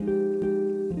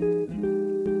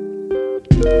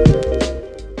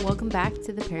welcome back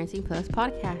to the Parenting Plus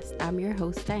podcast. I'm your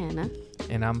host, Diana.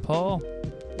 And I'm Paul.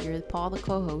 You're Paul, the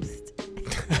co-host.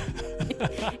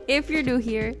 If you're new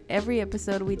here, every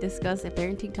episode we discuss a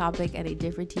parenting topic and a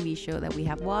different TV show that we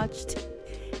have watched.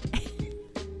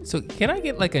 So can I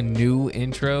get like a new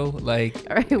intro? Like,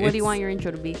 all right, what do you want your intro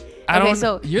to be?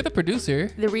 So you're the producer.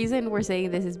 The reason we're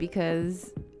saying this is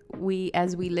because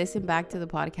as we listen back to the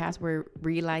podcast, we're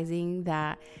realizing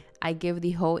that I give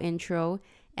the whole intro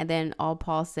and then all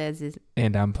Paul says is,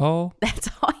 and I'm Paul. That's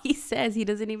all he says. He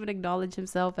doesn't even acknowledge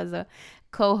himself as a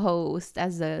co-host,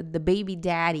 as the baby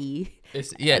daddy.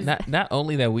 Not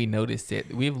only that we noticed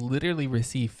it, we've literally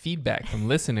received feedback from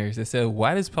listeners that said,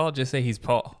 why does Paul just say he's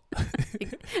Paul?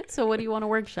 So what do you want to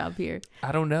workshop here?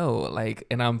 I don't know. Like,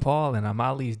 and I'm Paul and I'm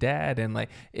Ali's dad. And like,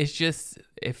 it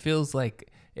feels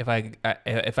like if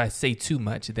I say too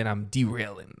much, then I'm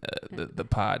derailing the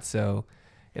pod. So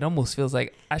it almost feels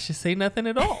like I should say nothing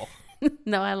at all.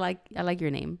 No, I like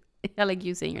your name. I like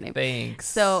you saying your name. Thanks.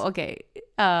 So, okay.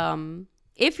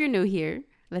 If you're new here,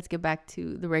 let's get back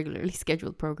to the regularly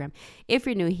scheduled program. If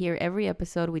you're new here, every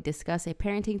episode we discuss a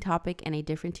parenting topic and a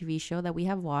different TV show that we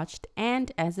have watched.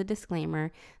 And as a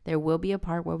disclaimer, there will be a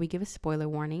part where we give a spoiler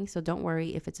warning. So don't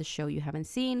worry if it's a show you haven't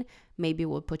seen. Maybe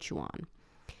we'll put you on.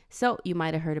 So you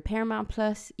might have heard of Paramount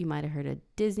Plus. You might have heard of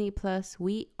Disney Plus.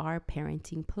 We are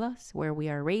Parenting Plus, where we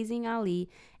are raising Ali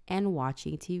and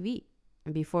watching TV.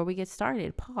 And before we get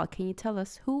started, Paul, can you tell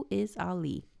us who is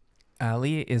Ali?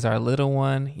 Ali is our little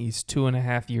one. He's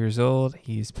 2.5 years old.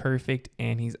 He's perfect,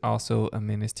 and he's also a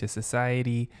menace to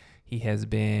society. He has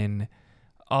been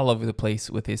all over the place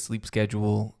with his sleep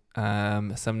schedule.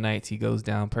 Some nights he goes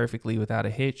down perfectly without a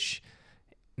hitch.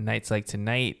 Nights like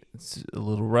tonight, it's a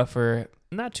little rougher.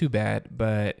 Not too bad,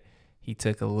 but he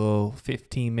took a little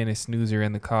 15-minute snoozer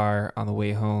in the car on the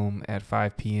way home at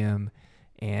 5 p.m.,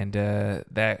 and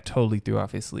that totally threw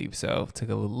off his sleep. So it took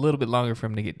a little bit longer for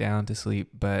him to get down to sleep.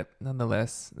 But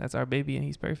nonetheless, that's our baby, and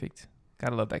he's perfect.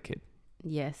 Gotta love that kid.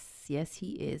 Yes,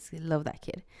 he is. I love that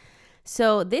kid.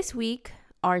 So this week,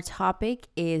 our topic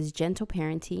is gentle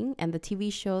parenting, and the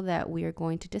TV show that we are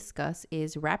going to discuss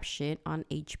is Rap Shit on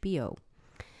HBO.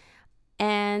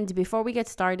 And before we get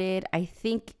started, I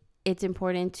think it's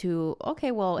important to,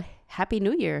 Happy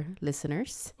New Year,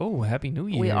 listeners. Oh, Happy New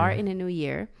Year. We are in a new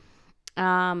year.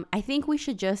 I think we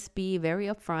should just be very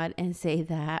upfront and say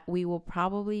that we will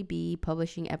probably be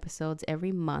publishing episodes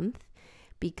every month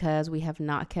because we have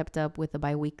not kept up with the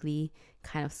bi-weekly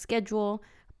kind of schedule,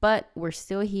 but we're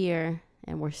still here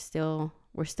and we're still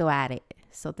at it.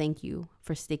 So thank you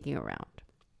for sticking around.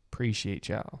 Appreciate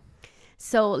y'all.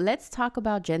 So let's talk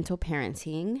about gentle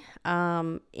parenting.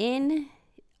 In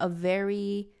a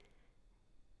very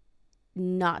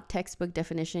not textbook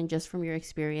definition, just from your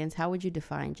experience, how would you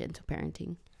define gentle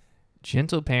parenting?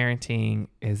 Gentle parenting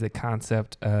is the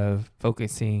concept of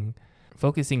focusing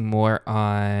more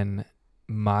on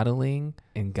modeling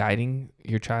and guiding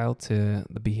your child to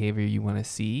the behavior you want to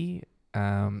see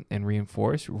and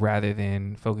reinforce, rather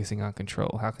than focusing on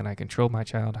control. How can I control my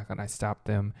child? How can I stop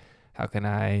them? How can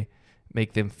I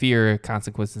make them fear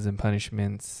consequences and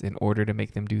punishments in order to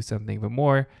make them do something? But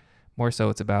more so,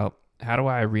 it's about, how do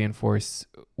I reinforce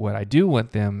what I do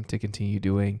want them to continue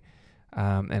doing,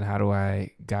 and how do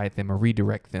I guide them or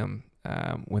redirect them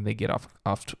when they get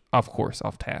off course,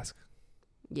 off task?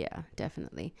 Yeah,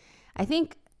 definitely. I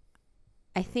think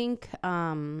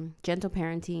gentle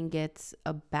parenting gets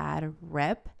a bad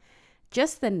rep.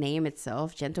 Just the name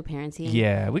itself, gentle parenting.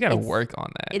 Yeah, we got to work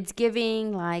on that. It's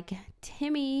giving like,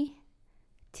 Timmy,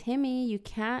 you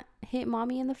can't hit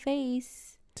mommy in the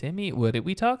face. Timmy, what did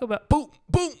we talk about? Boom,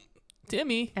 boom.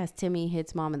 Timmy. As Timmy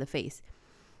hits mom in the face.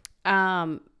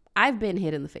 I've been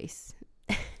hit in the face.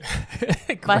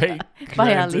 Great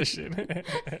transition.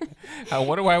 I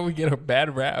wonder why we get a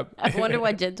bad rap. I wonder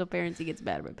why gentle parenting gets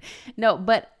bad rap. No,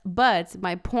 but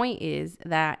my point is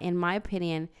that, in my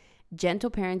opinion,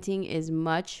 gentle parenting is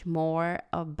much more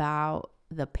about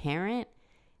the parent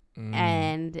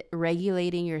and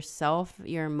regulating yourself,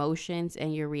 your emotions,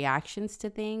 and your reactions to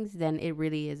things than it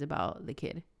really is about the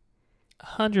kid.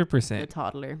 100%. The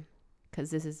toddler,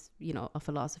 because this is, a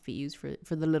philosophy used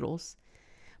for the littles.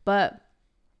 But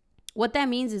what that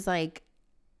means is, like,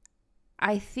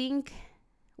 I think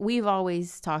we've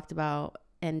always talked about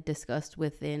and discussed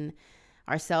within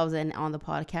ourselves and on the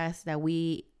podcast that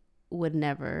we would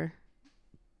never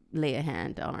lay a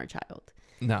hand on our child.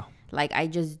 No. Like, I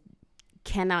just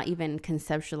cannot even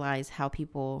conceptualize how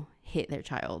people hit their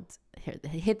children.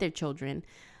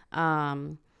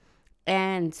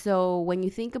 And so when you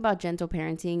think about gentle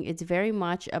parenting, it's very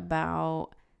much about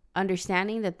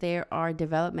understanding that there are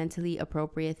developmentally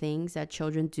appropriate things that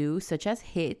children do, such as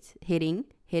hitting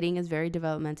is very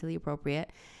developmentally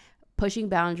appropriate, pushing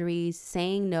boundaries,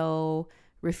 saying no,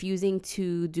 refusing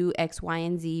to do X, Y,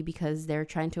 and Z because they're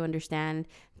trying to understand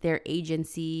their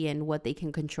agency and what they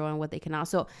can control and what they cannot.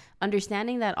 So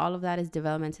understanding that all of that is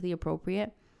developmentally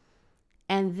appropriate.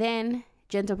 And then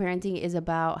gentle parenting is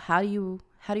about how do you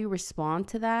respond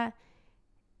to that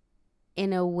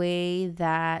in a way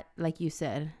that, like you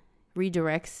said,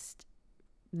 redirects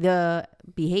the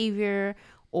behavior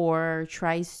or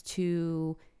tries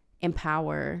to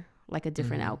empower like a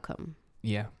different outcome.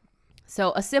 Yeah.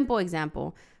 So a simple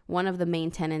example, one of the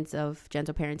main tenets of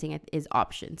gentle parenting is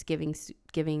options, giving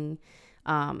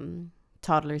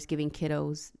toddlers, giving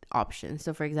kiddos options.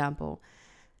 So for example,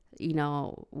 we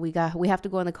have to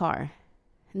go in the car.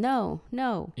 No.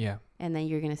 Yeah. And then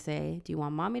you're going to say, do you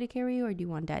want mommy to carry you or do you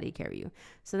want daddy to carry you?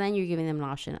 So then you're giving them an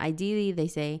option. Ideally, they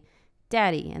say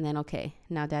daddy, and then, okay,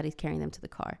 now daddy's carrying them to the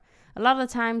car. A lot of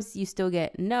the times you still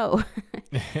get no,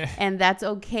 and that's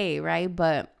okay, right?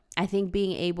 But I think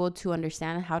being able to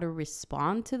understand how to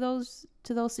respond to those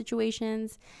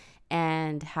situations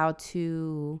and how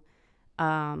to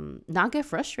not get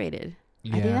frustrated.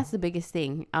 Yeah. I think that's the biggest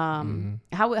thing.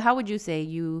 How would you say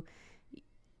you've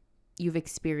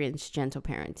experienced gentle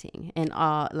parenting and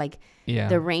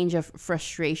the range of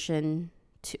frustration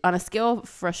on a scale of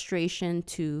frustration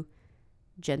to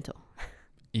gentle?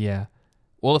 Yeah.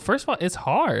 Well, first of all, it's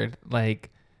hard.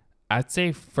 Like, I'd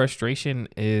say frustration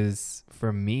is,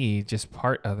 for me, just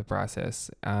part of the process.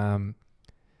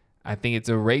 I think it's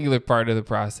a regular part of the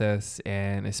process,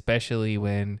 and especially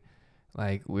when,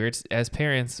 like, as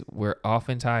parents, we're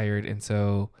often tired, and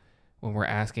so when we're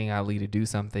asking Ali to do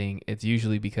something, it's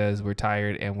usually because we're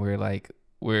tired and we're like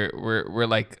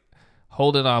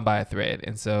holding on by a thread.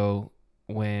 And so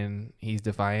when he's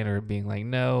defiant or being like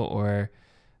no, or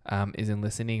isn't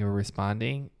listening or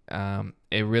responding,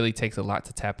 it really takes a lot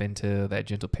to tap into that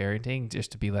gentle parenting,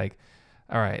 just to be like,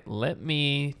 all right, let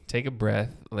me take a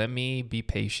breath, let me be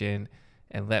patient,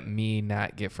 and let me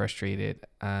not get frustrated.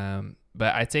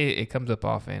 But I'd say it comes up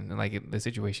often, like the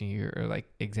situation or like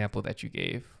example that you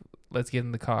gave. Let's get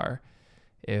in the car.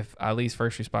 If Ali's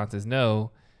first response is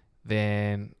no,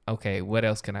 then okay, what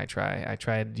else can I try? I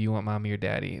tried, do you want mommy or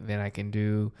daddy? Then I can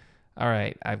do, all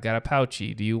right, I've got a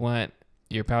pouchy. Do you want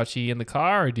your pouchy in the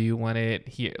car or do you want it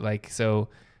here? Like, so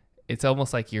it's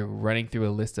almost like you're running through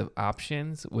a list of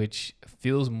options, which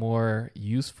feels more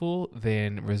useful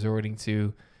than resorting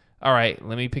to, all right,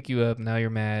 let me pick you up. Now you're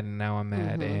mad and now I'm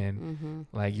mad.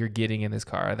 Like, you're getting in this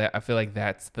car. That, I feel like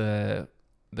that's the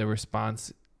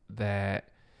response that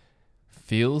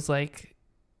feels like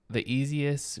the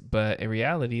easiest, but in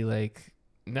reality, like,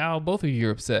 now both of you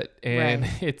are upset, and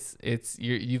right.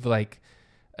 You've like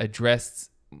addressed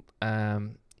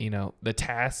the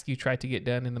task you tried to get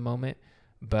done in the moment,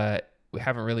 but we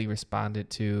haven't really responded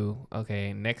to,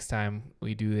 okay, next time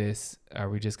we do this, are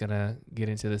we just gonna get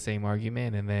into the same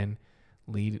argument and then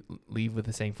leave with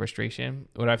the same frustration?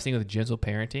 What I've seen with gentle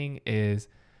parenting is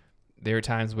there are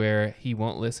times where he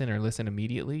won't listen or listen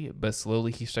immediately, but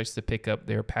slowly he starts to pick up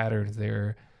their patterns,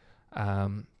 their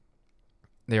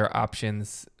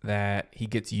options that he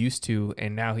gets used to,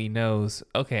 and now he knows,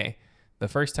 okay, the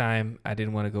first time I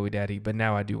didn't want to go with daddy, but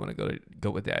now I do want to go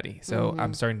with daddy. So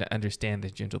I'm starting to understand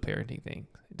this gentle parenting thing.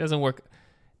 It doesn't work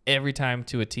every time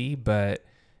to a T, but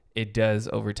it does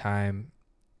over time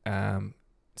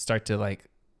start to like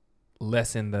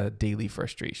lessen the daily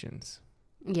frustrations.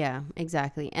 Yeah,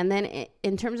 exactly. And then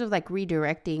in terms of like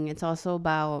redirecting, it's also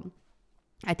about,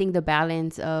 I think, the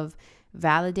balance of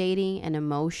validating an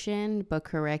emotion but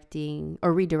correcting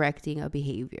or redirecting a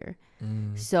behavior.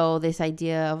 So this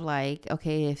idea of like,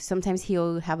 okay, if sometimes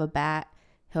he'll have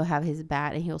his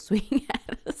bat and he'll swing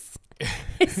at us.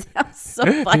 It sounds so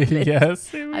violent.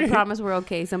 Yes, I promise we're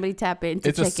okay. Somebody tap in to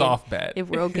it's check a soft bat if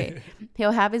we're okay. He'll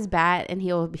have his bat and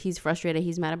he's frustrated,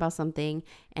 he's mad about something,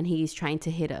 and he's trying to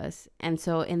hit us. And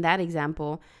so in that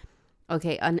example,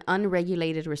 okay, an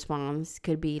unregulated response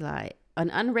could be like an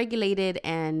unregulated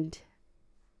and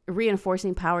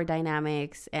reinforcing power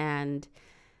dynamics and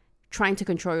trying to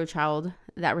control your child.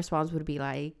 That response would be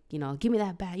like, give me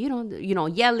that bat,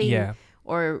 yelling,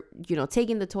 or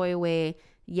taking the toy away,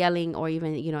 yelling, or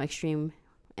even extreme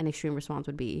response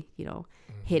would be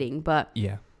hitting. But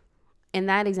in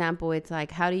that example, it's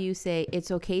like, how do you say it's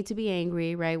okay to be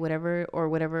angry, right?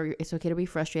 Whatever, it's okay to be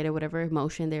frustrated, whatever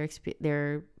emotion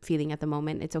they're feeling at the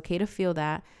moment, it's okay to feel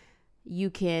that. You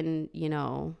can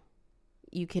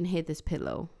hit this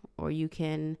pillow, or you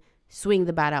can swing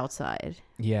the bat outside,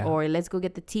 or let's go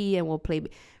get the tea and we'll play,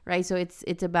 right? So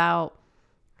it's about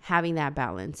having that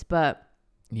balance. But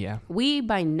Yeah. we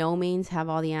by no means have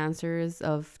all the answers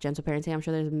of gentle parenting. I'm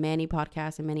sure there's many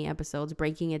podcasts and many episodes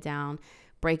breaking it down,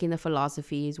 breaking the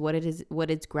philosophies, what it is,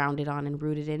 what it's grounded on and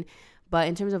rooted in. But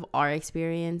in terms of our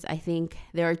experience, I think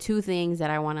there are two things that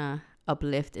I want to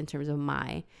uplift in terms of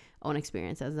my own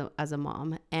experience as a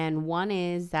mom. And one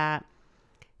is that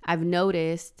I've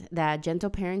noticed that gentle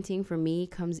parenting for me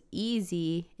comes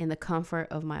easy in the comfort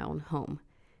of my own home.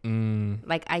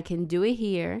 Like I can do it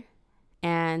here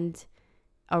and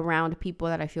around people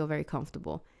that I feel very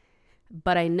comfortable.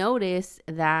 But I notice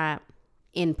that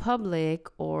in public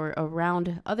or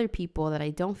around other people that I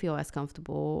don't feel as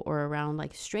comfortable, or around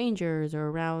like strangers or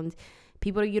around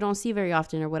people you don't see very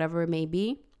often or whatever it may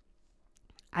be,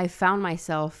 I found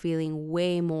myself feeling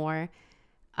way more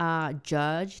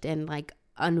judged and like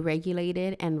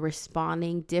unregulated and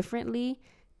responding differently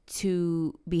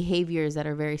to behaviors that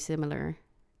are very similar,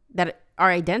 that are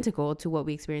identical to what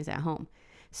we experience at home.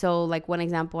 So like one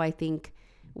example, I think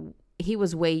he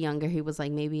was way younger. He was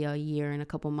like maybe a year and a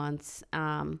couple months.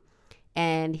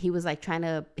 And he was like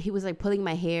pulling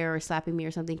my hair or slapping me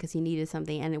or something because he needed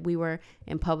something. And we were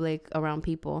in public around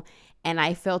people. And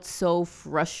I felt so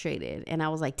frustrated. And I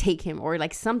was like, take him, or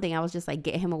like something. I was just like,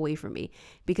 get him away from me,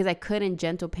 because I couldn't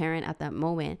gentle parent at that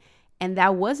moment. And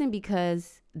that wasn't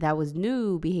because that was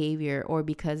new behavior or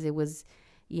because it was,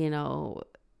 he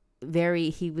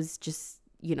was just,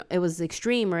 it was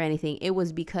extreme or anything. It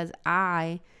was because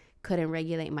I couldn't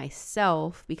regulate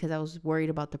myself because I was worried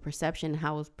about the perception,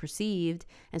 how it was perceived.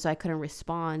 And so I couldn't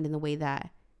respond in the way that,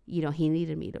 he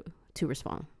needed me to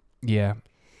respond. Yeah.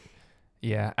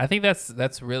 Yeah. I think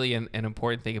that's really an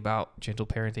important thing about gentle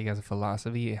parenting as a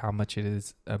philosophy, how much it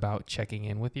is about checking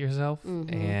in with yourself.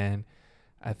 Mm-hmm. And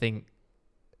I think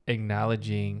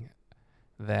acknowledging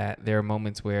that there are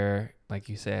moments where, like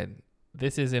you said,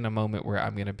 this isn't a moment where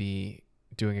I'm going to be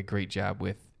doing a great job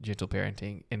with gentle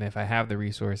parenting. And if I have the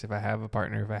resource, if I have a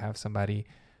partner, if I have somebody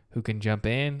who can jump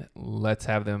in, let's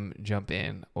have them jump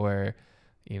in. Or,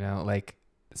 like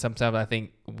sometimes I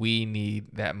think we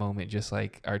need that moment just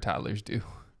like our toddlers do.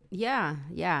 Yeah,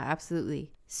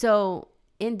 absolutely. So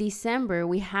in December,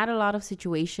 we had a lot of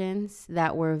situations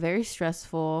that were very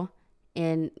stressful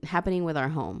in happening with our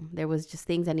home. There was just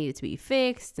things that needed to be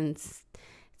fixed, and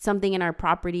something in our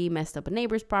property messed up a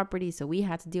neighbor's property, so we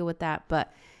had to deal with that.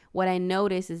 But what I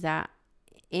noticed is that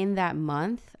in that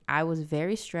month, I was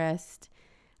very stressed.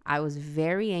 I was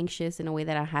very anxious in a way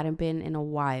that I hadn't been in a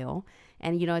while.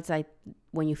 And, it's like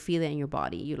when you feel it in your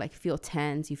body, you like feel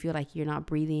tense. You feel like you're not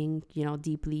breathing,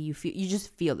 deeply. You just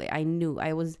feel it. I knew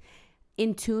I was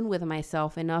in tune with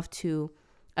myself enough to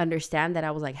understand that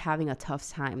I was like having a tough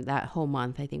time. That whole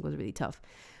month, I think, was really tough.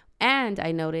 And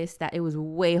I noticed that it was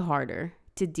way harder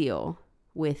to deal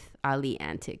with Ali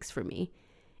antics for me.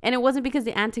 And it wasn't because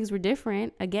the antics were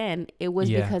different. Again, it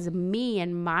was because of me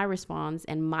and my response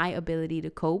and my ability to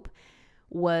cope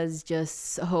was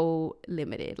just so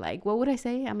limited. Like, what would I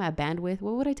say? I'm at bandwidth.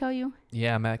 What would I tell you?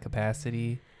 Yeah, I'm at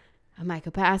capacity. I'm at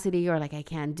capacity, or like I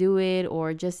can't do it,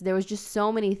 or just there was just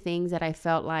so many things that I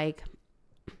felt like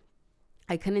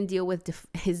I couldn't deal with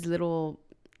his little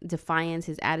defiance,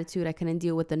 his attitude. I couldn't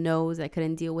deal with the nose. I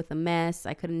couldn't deal with the mess.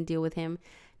 I couldn't deal with him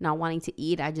not wanting to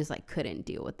eat. I just like couldn't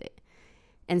deal with it.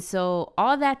 And so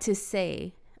all that to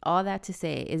say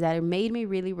is that it made me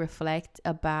really reflect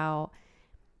about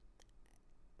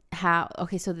how,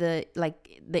 so the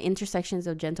intersections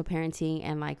of gentle parenting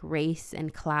and like race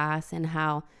and class, and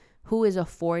how who is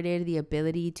afforded the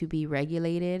ability to be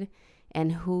regulated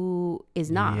and who is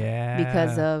not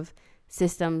because of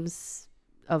systems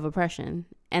of oppression.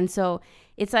 And so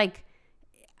it's like,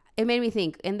 it made me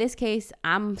think, in this case,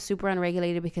 I'm super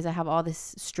unregulated because I have all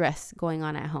this stress going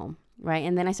on at home, right?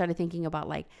 And then I started thinking about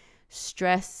like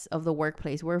stress of the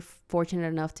workplace. We're fortunate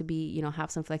enough to be, have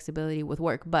some flexibility with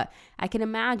work. But I can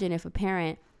imagine if a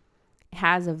parent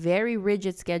has a very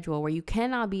rigid schedule where you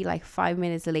cannot be like 5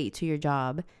 minutes late to your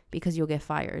job because you'll get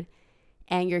fired,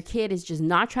 and your kid is just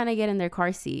not trying to get in their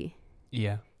car seat.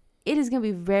 Yeah. It is going to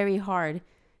be very hard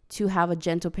to have a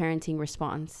gentle parenting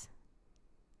response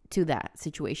to that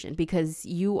situation because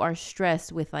you are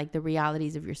stressed with like the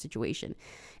realities of your situation.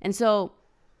 And so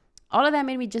all of that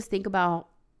made me just think about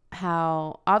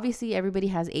how obviously everybody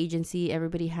has agency,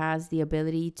 everybody has the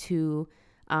ability to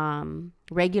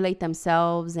regulate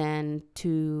themselves and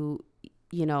to,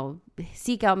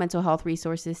 seek out mental health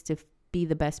resources to be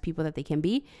the best people that they can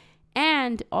be.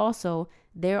 And also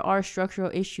there are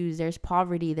structural issues, there's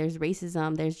poverty, there's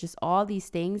racism, there's just all these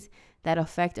things that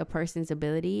affect a person's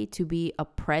ability to be a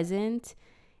present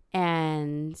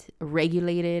and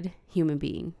regulated human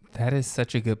being. That is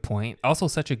such a good point. Also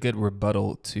such a good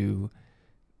rebuttal to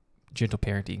gentle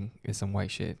parenting is some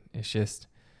white shit. It's just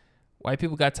white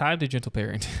people got time to gentle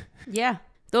parent. Yeah.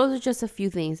 Those are just a few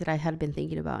things that I had been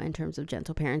thinking about in terms of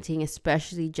gentle parenting,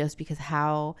 especially just because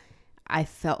how I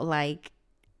felt like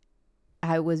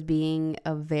I was being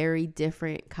a very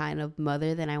different kind of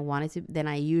mother than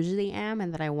I usually am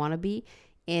and that I want to be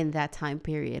in that time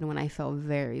period when I felt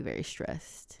very, very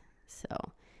stressed. So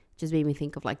just made me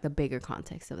think of like the bigger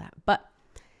context of that. But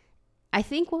I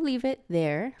think we'll leave it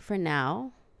there for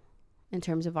now in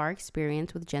terms of our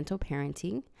experience with gentle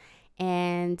parenting.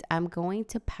 And I'm going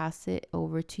to pass it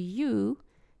over to you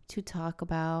to talk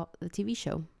about the TV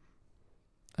show.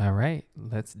 All right,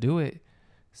 let's do it.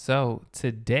 So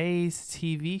today's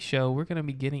TV show, we're going to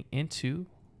be getting into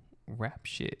Rap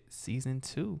Shit Season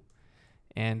 2.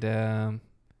 And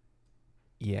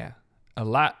yeah, a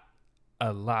lot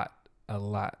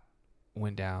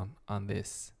went down on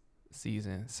this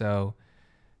season. So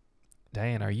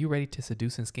Diane, are you ready to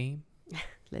seduce and scheme?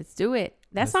 Let's do it.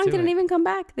 That song didn't even come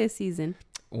back this season.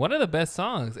 One of the best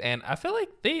songs, and I feel like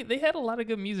they had a lot of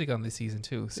good music on this season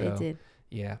too. So they did.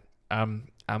 Yeah. I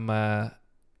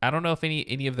don't know if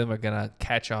any of them are gonna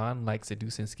catch on like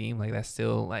Seduce and Scheme. Like that's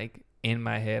still like in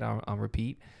my head on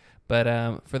repeat.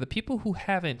 But for the people who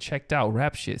haven't checked out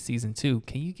Rap Shit Season 2,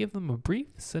 can you give them a brief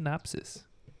synopsis?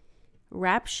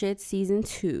 Rap Shit Season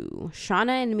 2.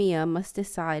 Shauna and Mia must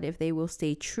decide if they will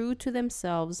stay true to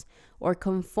themselves or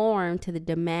conform to the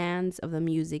demands of the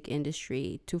music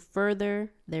industry to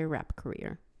further their rap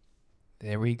career.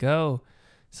 There we go.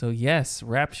 So yes,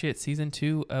 Rap Shit Season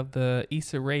 2 of the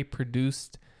Issa Rae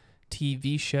produced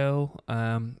TV show.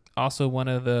 Also, one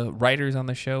of the writers on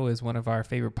the show is one of our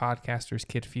favorite podcasters,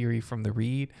 Kid Fury from The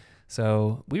Read.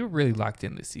 So we were really locked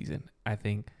in this season. I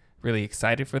think really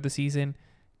excited for the season.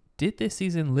 Did this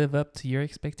season live up to your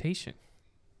expectation?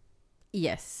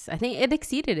 Yes, I think it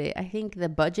exceeded it. I think the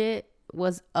budget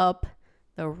was up.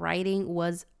 The writing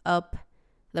was up.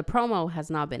 The promo has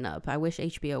not been up. I wish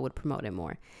HBO would promote it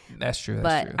more. That's true.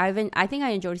 But I think I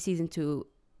enjoyed season 2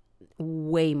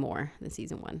 way more than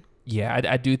season 1. Yeah,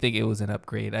 I do think it was an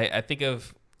upgrade. I think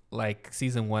of like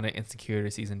season 1 of Insecure to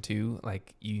season 2.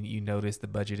 Like you notice the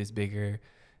budget is bigger.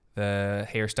 The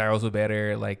hairstyles were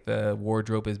better. Like the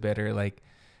wardrobe is better. Like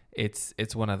it's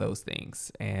one of those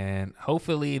things. And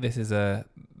hopefully this is the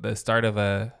start of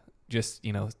a just,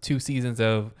 2 seasons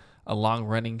of a long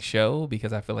running show,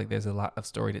 because I feel like there's a lot of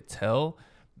story to tell.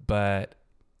 But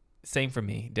same for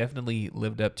me, definitely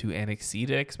lived up to and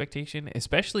exceeded expectation,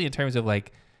 especially in terms of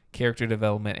like character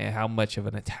development and how much of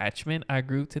an attachment I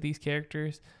grew to these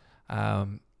characters. I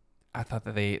thought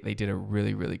that they did a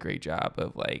really, really great job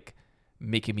of like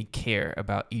making me care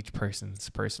about each person's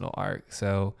personal arc.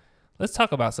 So let's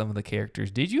talk about some of the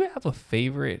characters. Did you have a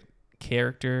favorite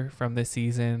character from this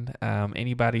season?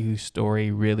 Anybody whose story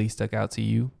really stuck out to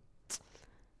you?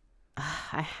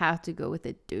 I have to go with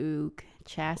the Duke,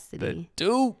 Chastity.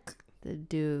 The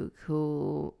Duke,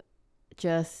 who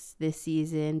just this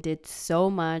season did so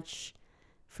much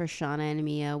for Shauna and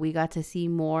Mia. We got to see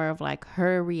more of like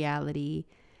her reality,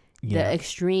 the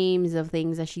extremes of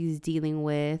things that she's dealing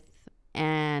with,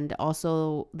 and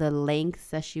also the lengths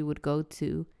that she would go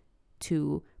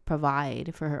to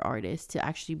provide for her artists to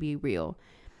actually be real.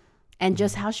 And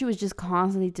just how she was just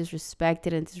constantly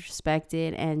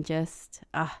disrespected and just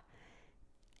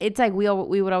it's like we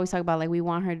would always talk about like we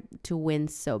want her to win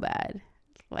so bad.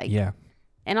 Like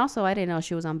And also I didn't know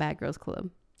she was on Bad Girls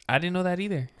Club. I didn't know that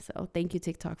either. So thank you,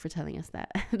 TikTok, for telling us that.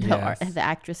 Yes. The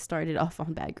actress started off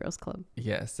on Bad Girls Club.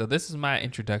 Yes. So this is my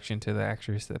introduction to the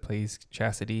actress that plays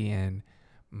Chastity, and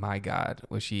my God,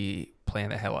 was she playing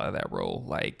the hell out of that role.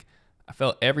 Like I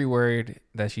felt every word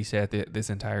that she said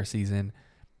this entire season.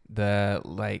 The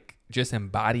like just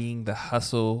embodying the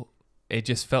hustle. It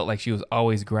just felt like she was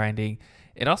always grinding.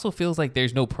 It also feels like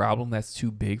there's no problem that's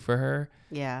too big for her.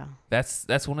 Yeah.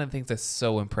 That's one of the things that's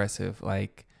so impressive.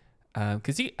 Like,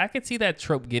 because I could see that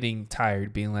trope getting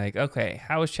tired, being like, okay,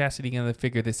 how is Chastity going to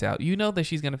figure this out? You know that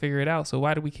she's going to figure it out, so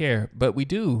why do we care? But we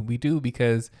do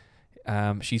because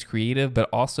she's creative, but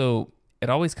also it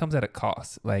always comes at a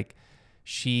cost. Like,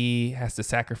 she has to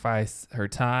sacrifice her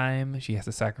time. She has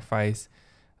to sacrifice,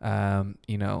 her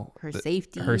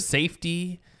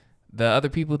safety, the other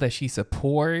people that she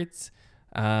supports,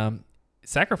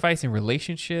 sacrificing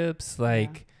relationships.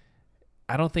 Like,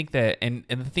 I don't think that, and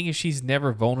the thing is, she's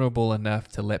never vulnerable enough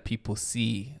to let people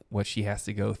see what she has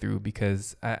to go through,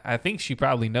 because I think she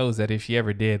probably knows that if she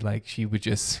ever did, like, she would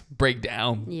just break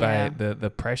down by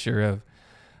the pressure of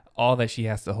all that she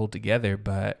has to hold together.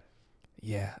 But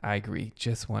yeah, I agree.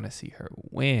 Just want to see her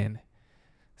win.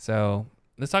 So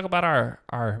let's talk about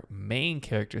our main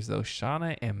characters though,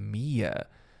 Shauna and Mia.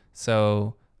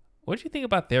 So What do you think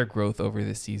about their growth over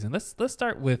this season? Let's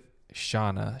start with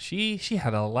Shauna. She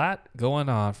had a lot going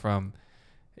on, from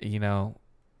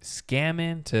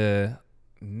scamming to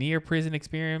near prison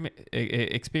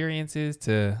experiences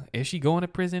to, is she going to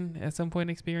prison at some point,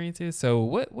 experiences. So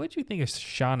what do you think of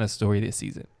Shauna's story this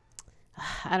season?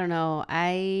 I don't know.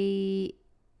 I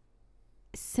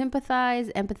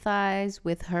empathize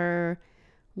with her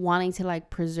wanting to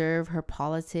like preserve her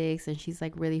politics, and she's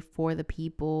like really for the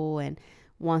people and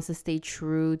wants to stay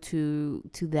true to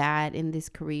that in this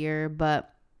career.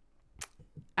 But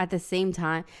at the same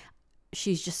time,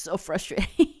 she's just so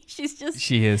frustrating. She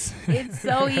is. It's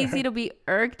so easy to be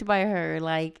irked by her.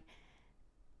 Like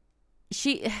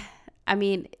so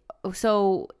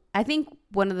I think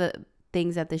one of the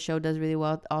things that the show does really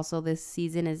well also this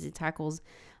season is it tackles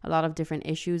a lot of different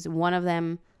issues. One of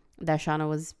them that Shauna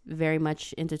was very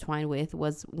much intertwined with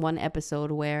was one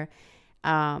episode where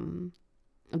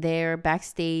they're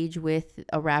backstage with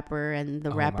a rapper and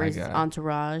the rapper's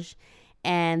entourage,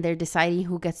 and they're deciding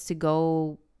who gets to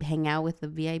go hang out with the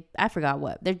VIP. I forgot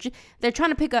what. They're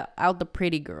trying to pick out the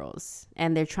pretty girls,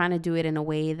 and they're trying to do it in a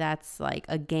way that's like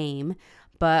a game.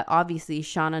 But obviously,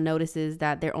 Shauna notices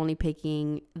that they're only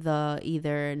picking the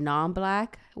either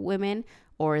non-black women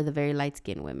or the very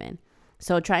light-skinned women.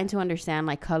 So trying to understand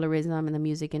like colorism in the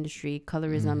music industry,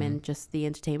 colorism in just the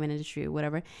entertainment industry,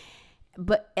 whatever.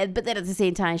 But then at the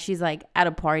same time, she's like at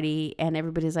a party and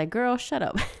everybody's like, girl, shut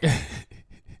up.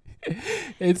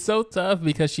 It's so tough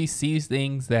because she sees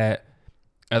things that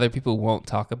other people won't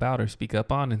talk about or speak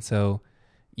up on. And so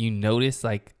you notice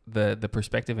like the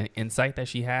perspective and insight that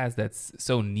she has that's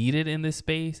so needed in this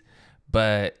space.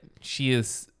 But she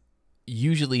is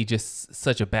usually just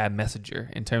such a bad messenger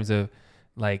in terms of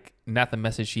like not the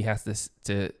message she has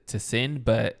to send,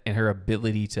 but in her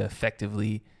ability to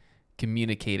effectively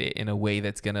communicate it in a way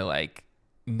that's gonna like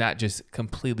not just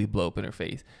completely blow up in her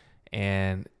face.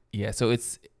 And yeah, so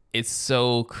it's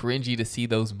so cringy to see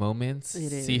those moments.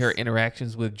 See her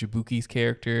interactions with Jabuki's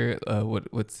character.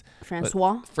 What's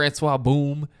Francois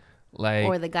Boom, like,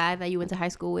 or the guy that you went to high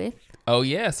school with. Oh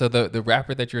yeah, so the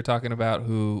rapper that you're talking about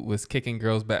who was kicking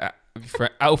girls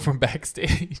out from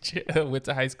backstage, went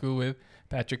to high school with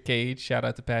Patrick Cage. Shout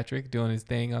out to Patrick doing his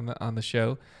thing on the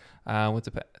show. Went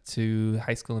to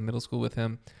high school and middle school with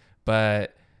him.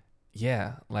 But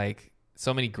yeah, like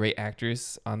so many great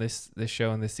actors on this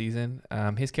show and this season.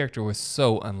 His character was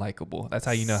so unlikable. That's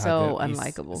how you know how good.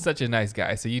 Unlikable. He's such a nice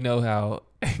guy. So you know how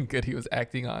good he was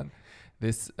acting on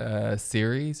this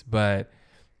series. But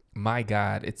my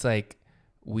God, it's like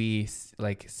we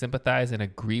like sympathize and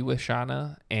agree with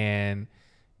Shauna, and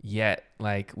yet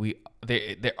like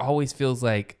there always feels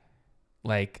like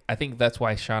I think that's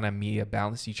why Shauna and Mia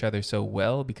balance each other so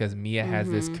well, because Mia has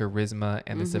this charisma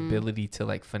and this ability to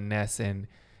like finesse and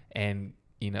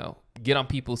get on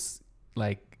people's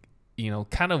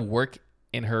kind of work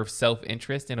in her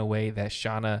self-interest in a way that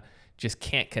Shauna just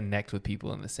can't connect with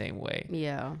people in the same way.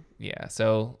 Yeah.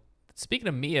 So speaking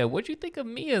of Mia, what'd you think of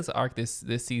Mia's arc this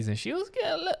season? She was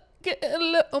getting a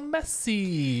little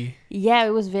messy. Yeah,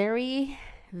 it was very,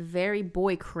 very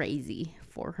boy crazy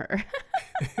for her.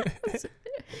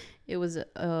 It was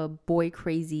a boy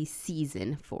crazy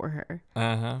season for her.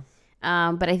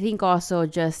 But I think also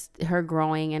just her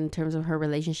growing in terms of her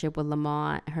relationship with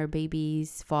Lamont, her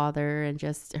baby's father, and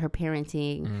just her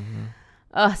parenting.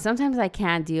 Sometimes I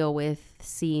can't deal with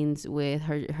scenes with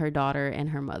her daughter and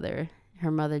her mother.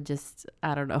 Her mother just,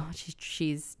 I don't know.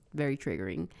 She's very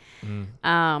triggering.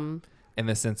 In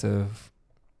the sense of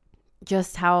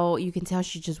just how you can tell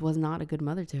she just was not a good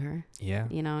mother to her. Yeah.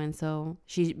 And so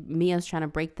Mia's trying to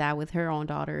break that with her own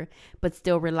daughter, but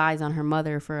still relies on her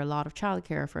mother for a lot of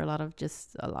childcare, for a lot of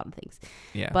things.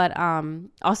 Yeah. But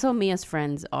also Mia's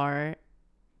friends are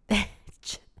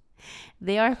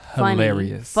they are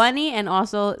funny, and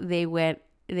also they went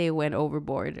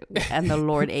overboard and the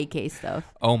Lord AK stuff.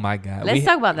 Oh my God. Let's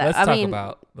talk about that. Let's talk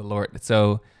about the Lord.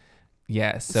 So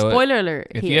yeah. So spoiler alert.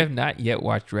 If you have not yet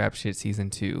watched Rap Shit Season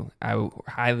 2, I would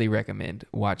highly recommend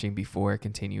watching before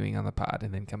continuing on the pod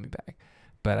and then coming back.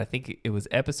 But I think it was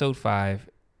episode 5.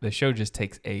 The show just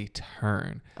takes a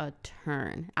turn. Go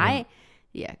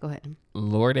ahead.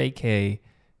 Lord AK,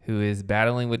 who is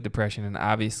battling with depression and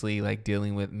obviously like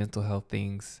dealing with mental health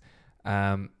things,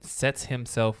 sets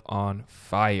himself on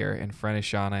fire in front of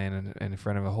Shauna and in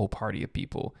front of a whole party of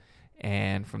people.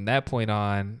 And from that point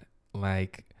on,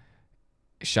 like,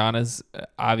 Shauna's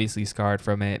obviously scarred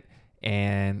from it,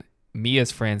 and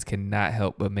Mia's friends cannot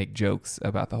help but make jokes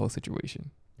about the whole situation.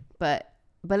 But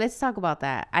let's talk about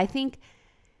that. I think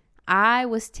I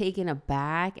was taken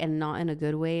aback, and not in a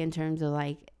good way, in terms of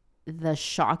like the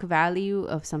shock value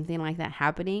of something like that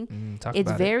happening.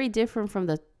 It's very different from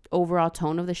the overall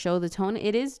tone of the show. The tone,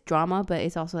 it is drama, but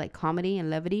it's also like comedy and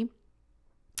levity.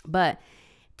 But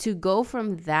to go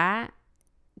from that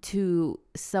to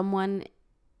someone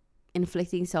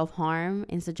inflicting self-harm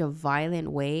in such a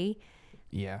violent way,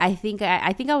 yeah, I think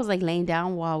I was like laying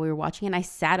down while we were watching, and I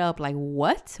sat up like,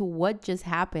 what just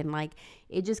happened? Like,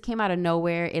 it just came out of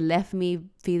nowhere. It left me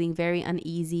feeling very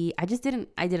uneasy. I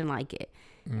didn't like it.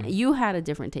 You had a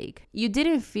different take. You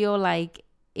didn't feel like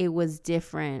it was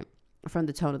different from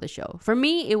the tone of the show. For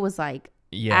me, it was like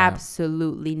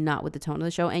absolutely not with the tone of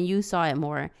the show, and you saw it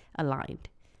more aligned.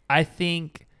 I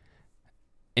think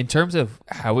in terms of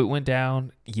how it went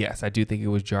down, yes, I do think it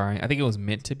was jarring. I think it was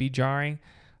meant to be jarring.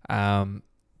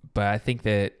 But I think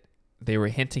that they were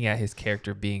hinting at his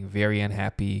character being very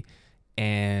unhappy,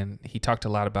 and he talked a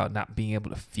lot about not being able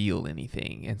to feel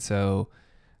anything. And so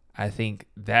I think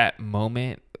that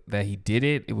moment that he did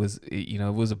it, it was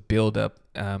a build up,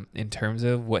 in terms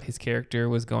of what his character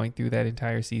was going through that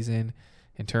entire season,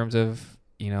 in terms of,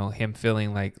 him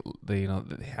feeling like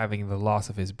having the loss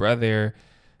of his brother,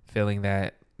 feeling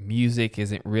that music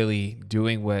isn't really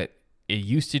doing what it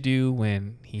used to do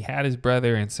when he had his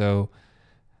brother. And so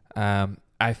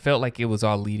I felt like it was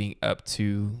all leading up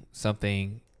to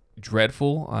something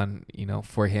dreadful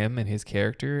for him and his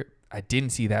character. I didn't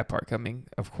see that part coming,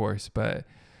 of course, but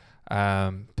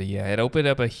yeah, it opened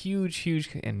up a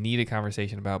huge and needed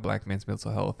conversation about Black men's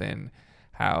mental health, and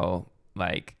how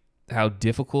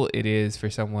difficult it is for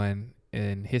someone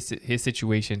in his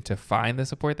situation to find the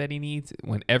support that he needs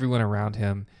when everyone around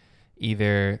him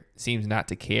either seems not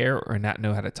to care or not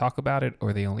know how to talk about it,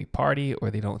 or they only party,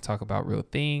 or they don't talk about real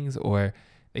things, or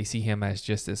they see him as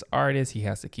just this artist. He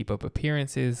has to keep up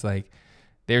appearances. Like,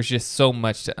 there's just so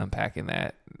much to unpack in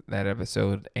that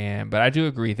episode. But I do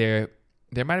agree there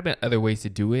might have been other ways to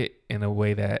do it in a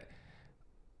way that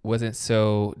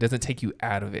doesn't take you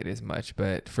out of it as much.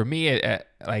 But for me,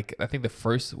 I think the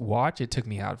first watch, it took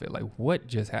me out of it. Like, what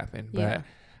just happened? Yeah. But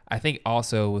I think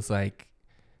also was like,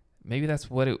 maybe that's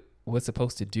what it was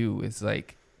supposed to do, is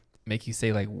like make you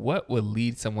say, like, what would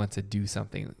lead someone to do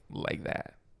something like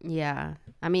that? Yeah,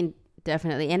 I mean,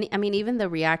 definitely. And I mean, even the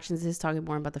reactions, is talking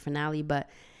more about the finale, but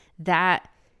that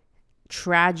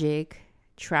tragic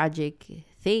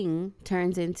thing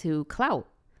turns into clout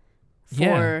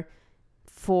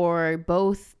for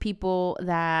both people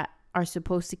that are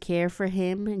supposed to care for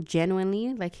him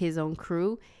genuinely, like his own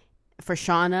crew, for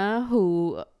Shauna,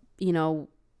 who,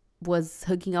 was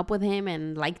hooking up with him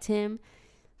and liked him.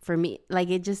 For me,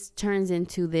 like, it just turns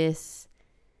into this,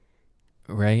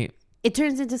 right? It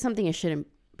turns into something it shouldn't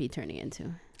be turning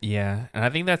into. Yeah, and I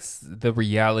think that's the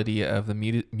reality of the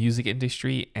music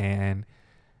industry. And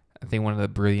I think one of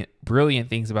the brilliant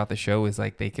things about the show is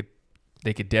like they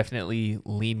could definitely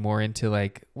lean more into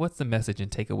like, what's the message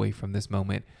and take away from this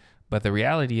moment. But the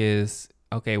reality is,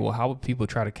 okay, well, how would people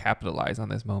try to capitalize on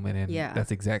this moment? And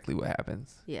that's exactly what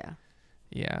happens. Yeah.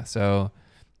 So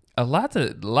a lot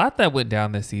that went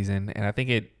down this season, and I think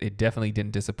it definitely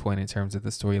didn't disappoint in terms of the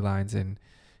storylines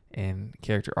and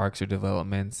character arcs or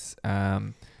developments.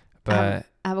 But I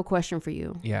have a question for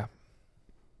you. Yeah.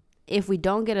 If we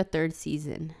don't get a third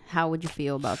season, how would you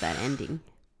feel about that ending?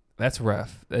 That's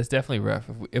rough. That's definitely rough.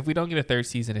 If we don't get a third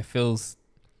season, it feels,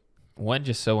 one,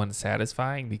 just so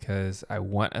unsatisfying because I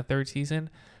want a third season.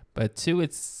 But two,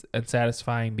 it's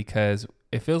unsatisfying because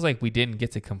it feels like we didn't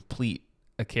get to complete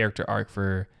a character arc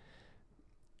for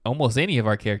almost any of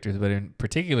our characters, but in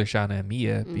particular Shauna and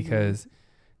Mia, because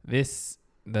this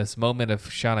moment of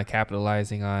Shauna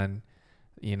capitalizing on,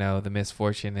 the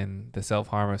misfortune and the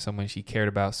self-harm of someone she cared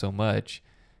about so much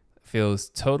feels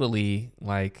totally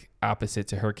like opposite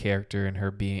to her character and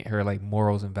her like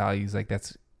morals and values. Like,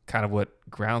 that's kind of what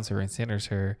grounds her and centers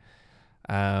her.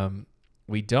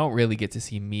 We don't really get to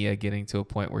see Mia getting to a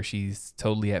point where she's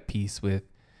totally at peace with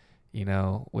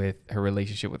with her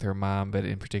relationship with her mom, but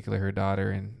in particular her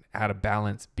daughter, and how to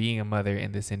balance being a mother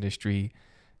in this industry.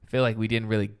 I feel like we didn't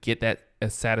really get a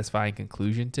satisfying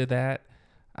conclusion to that.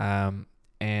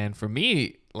 And for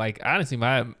me, like, honestly,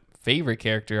 my favorite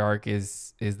character arc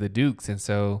is the Dukes. And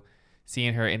so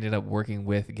seeing her ended up working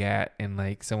with Gat, and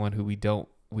like someone who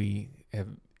we have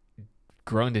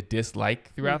grown to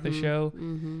dislike throughout the show.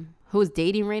 Who's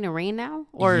dating Raina Rain now?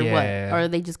 Or what? Or are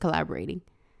they just collaborating?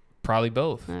 Probably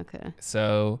both. Okay.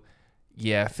 So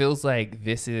yeah, it feels like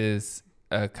this is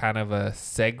a kind of a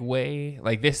segue.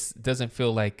 Like, this doesn't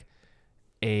feel like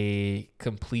a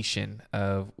completion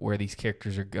of where these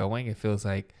characters are going. It feels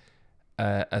like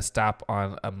a stop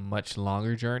on a much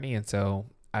longer journey. And so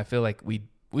I feel like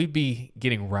we'd be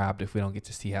getting robbed if we don't get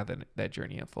to see how that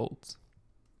journey unfolds.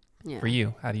 Yeah. For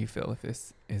you, how do you feel if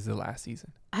this is the last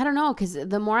season? I don't know, because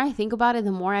the more I think about it,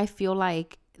 the more I feel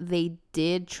like they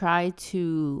did try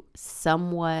to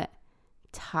somewhat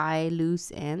tie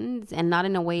loose ends, and not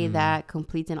in a way that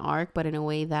completes an arc, but in a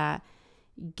way that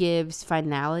gives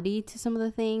finality to some of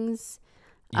the things.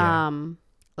 Yeah.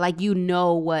 Like, you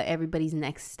know what everybody's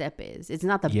next step is. It's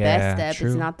not the best step. True.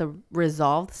 It's not the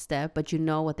resolved step, but you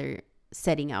know what they're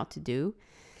setting out to do.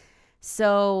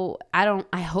 So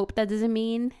I hope that doesn't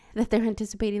mean that they're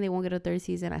anticipating they won't get a third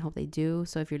season. I hope they do.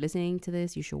 So if you're listening to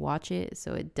this, you should watch it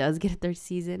so it does get a third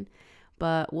season.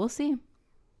 But we'll see.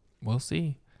 We'll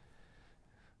see.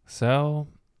 So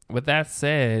with that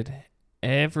said,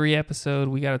 every episode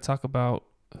we got to talk about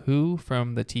who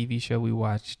from the TV show we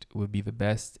watched would be the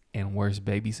best and worst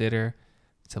babysitter.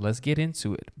 So let's get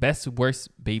into it. Best,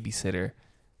 worst babysitter.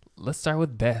 Let's start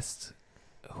with best.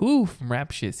 Who from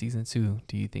Rap Shit Season 2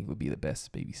 do you think would be the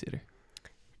best babysitter?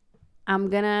 I'm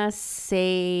going to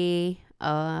say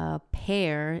a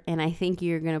pair, and I think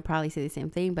you're going to probably say the same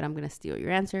thing, but I'm going to steal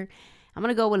your answer. I'm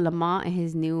going to go with Lamont and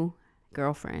his new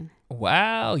girlfriend.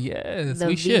 Wow, yes,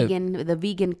 the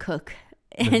vegan cook.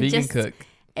 The vegan cook.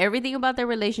 Everything about their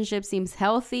relationship seems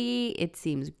healthy. It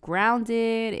seems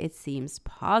grounded. It seems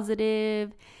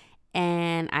positive.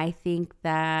 And I think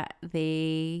that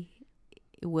they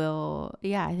will,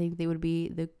 I think they would be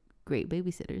the great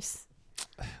babysitters.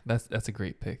 That's a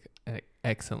great pick. An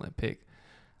excellent pick.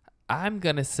 I'm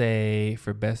going to say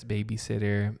for best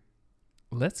babysitter,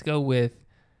 let's go with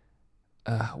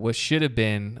what should have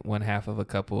been one half of a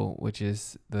couple, which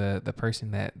is the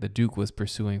person that the Duke was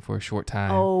pursuing for a short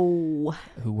time. Oh.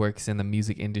 Who works in the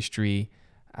music industry.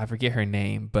 I forget her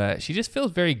name, but she just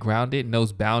feels very grounded,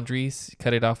 knows boundaries.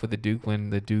 Cut it off with the Duke when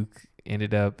the Duke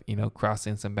ended up,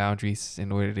 crossing some boundaries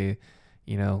in order to,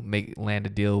 land a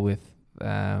deal with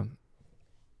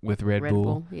Red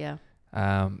Bull. Yeah.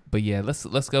 But yeah,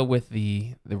 let's go with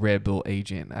the Red Bull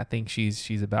agent. I think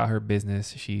she's about her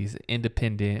business. She's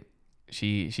independent.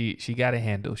 She got a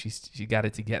handle. She got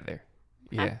it together.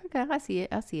 Yeah. Okay, I see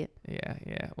it.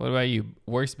 Yeah. What about you?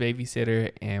 Worst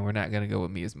babysitter, and we're not gonna go with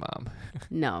Mia's mom.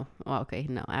 No. Okay.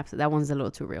 No. Absolutely. That one's a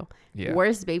little too real. Yeah.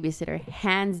 Worst babysitter,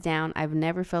 hands down. I've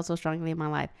never felt so strongly in my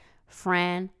life.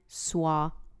 Francois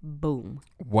Boom.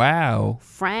 Wow.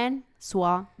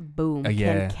 Francois Boom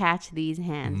Yeah. can catch these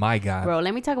hands. My God. Bro,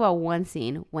 let me talk about one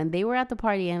scene when they were at the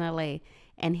party in LA.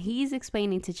 And he's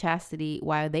explaining to Chastity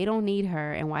why they don't need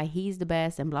her and why he's the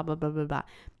best and blah, blah, blah, blah, blah.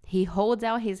 He holds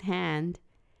out his hand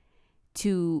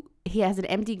he has an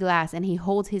empty glass and he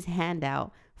holds his hand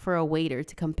out for a waiter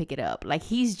to come pick it up. Like,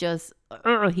 he's just,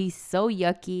 he's so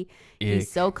yucky. He's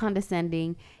so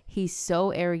condescending. He's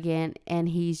so arrogant, and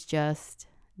he's just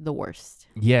the worst.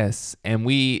 Yes. And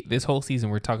this whole season,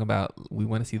 we're talking about, we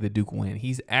want to see the Duke win.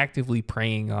 He's actively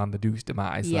preying on the Duke's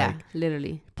demise. Yeah,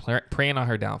 literally. Preying on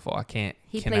her downfall.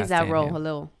 He plays that role a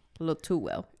little too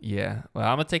well. Yeah. Well,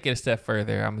 I'm going to take it a step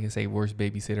further. I'm going to say worst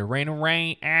babysitter. Rain.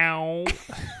 Ow.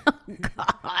 Oh,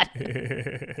 God.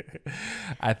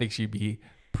 I think she'd be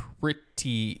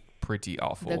pretty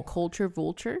awful. The culture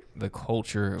vulture.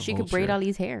 She could braid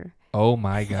Ali's hair. Oh,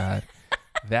 my God.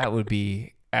 That would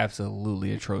be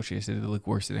absolutely atrocious. It'd look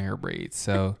worse than her braids.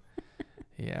 So,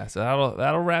 yeah. So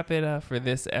that'll wrap it up for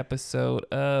this episode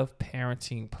of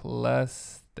Parenting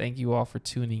Plus. Thank you all for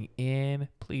tuning in.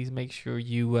 Please make sure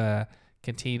you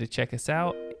continue to check us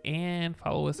out and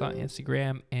follow us on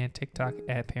Instagram and TikTok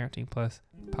at Parenting Plus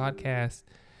Podcast.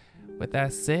 With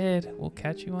that said, we'll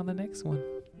catch you on the next one.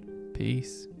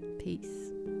 Peace. Peace.